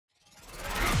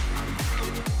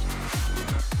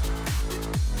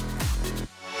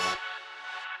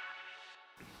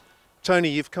Tony,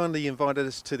 you've kindly invited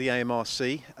us to the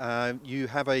AMRC. You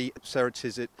have a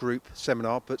Ceratizit Group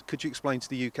seminar, but could you explain to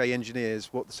the UK engineers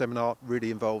what the seminar really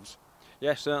involves?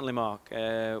 Yes, certainly, Mark.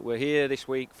 We're here this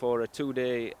week for a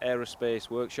two-day aerospace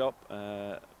workshop.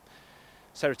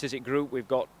 Ceratizit Group, we've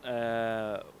got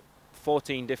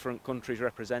 14 different countries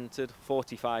represented.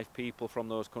 45 people from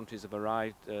those countries have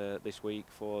arrived this week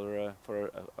for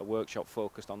a workshop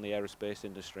focused on the aerospace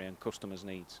industry and customers'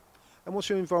 needs. And what's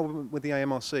your involvement with the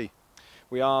AMRC?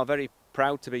 We are very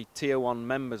proud to be Tier 1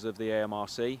 members of the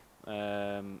AMRC.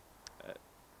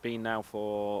 Been now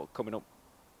for coming up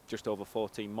just over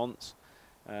 14 months.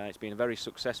 It's been a very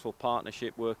successful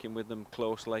partnership working with them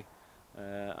closely,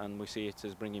 and we see it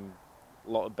as bringing a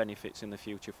lot of benefits in the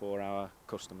future for our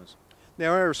customers.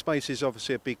 Now, aerospace is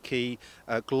obviously a big key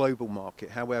global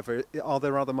market. However, are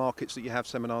there other markets that you have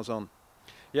seminars on?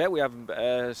 Yeah, we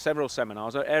have several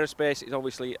seminars. Aerospace is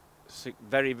obviously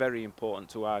very, very important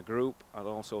to our group and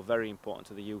also very important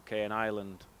to the UK and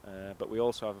Ireland. But we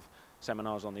also have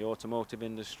seminars on the automotive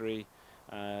industry,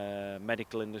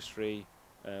 medical industry,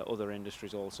 other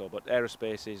industries also. But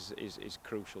aerospace is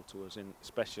crucial to us,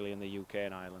 especially in the UK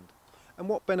and Ireland. And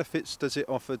what benefits does it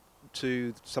offer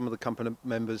to some of the company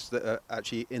members that are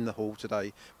actually in the hall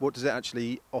today? What does it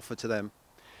actually offer to them?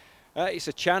 It's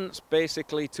a chance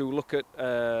basically to look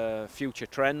at future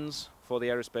trends for the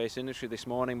aerospace industry. This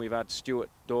morning we've had Stuart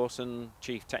Dawson,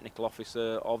 Chief Technical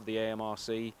Officer of the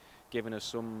AMRC, giving us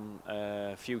some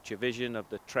future vision of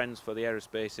the trends for the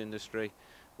aerospace industry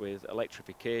with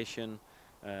electrification,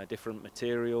 different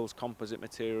materials, composite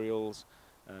materials.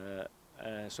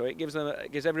 So it gives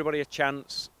everybody a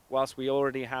chance, whilst we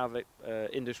already have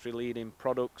industry-leading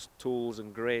products, tools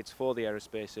and grades for the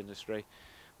aerospace industry.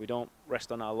 We don't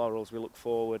rest on our laurels, we look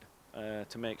forward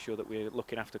to make sure that we're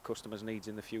looking after customers' needs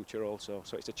in the future also.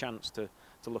 So it's a chance to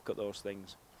look at those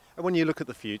things. And when you look at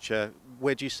the future,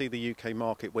 where do you see the UK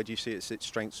market? Where do you see its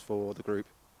strengths for the group?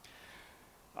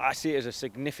 I see it as a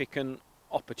significant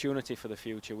opportunity for the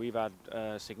future. We've had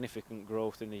significant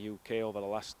growth in the UK over the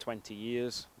last 20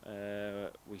 years.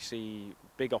 We see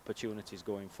big opportunities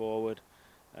going forward.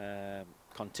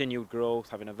 Continued growth,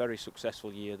 having a very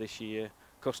successful year this year.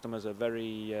 Customers are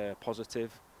very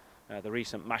positive. The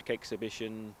recent MAC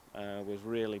exhibition was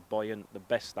really buoyant, the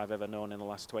best I've ever known in the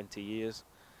last 20 years.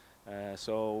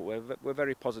 So we're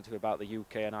very positive about the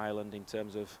UK and Ireland in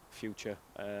terms of future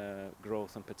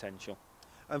growth and potential.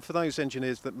 And for those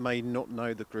engineers that may not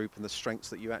know the group and the strengths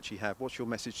that you actually have, what's your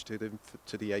message to them,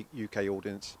 to the UK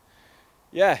audience?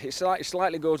 Yeah, it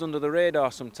slightly goes under the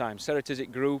radar sometimes.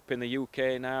 Ceratizit Group in the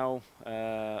UK now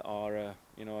are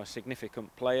a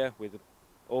significant player with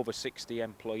over 60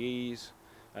 employees,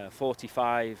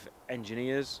 45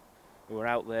 engineers who are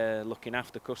out there looking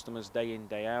after customers day in,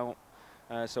 day out.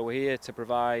 So we're here to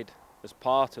provide, as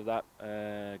part of that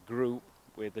group,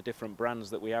 with the different brands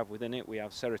that we have within it. We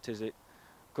have Ceratizit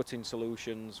Cutting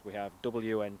Solutions, we have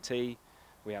WNT,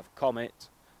 we have Comet,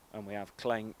 and we have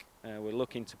Clenk. We're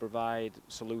looking to provide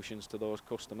solutions to those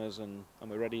customers, and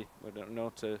we're ready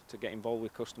to get involved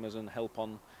with customers and help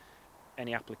on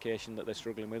any application that they're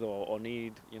struggling with or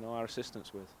need our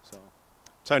assistance with. So,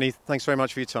 Tony, thanks very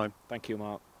much for your time. Thank you,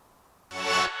 Mark.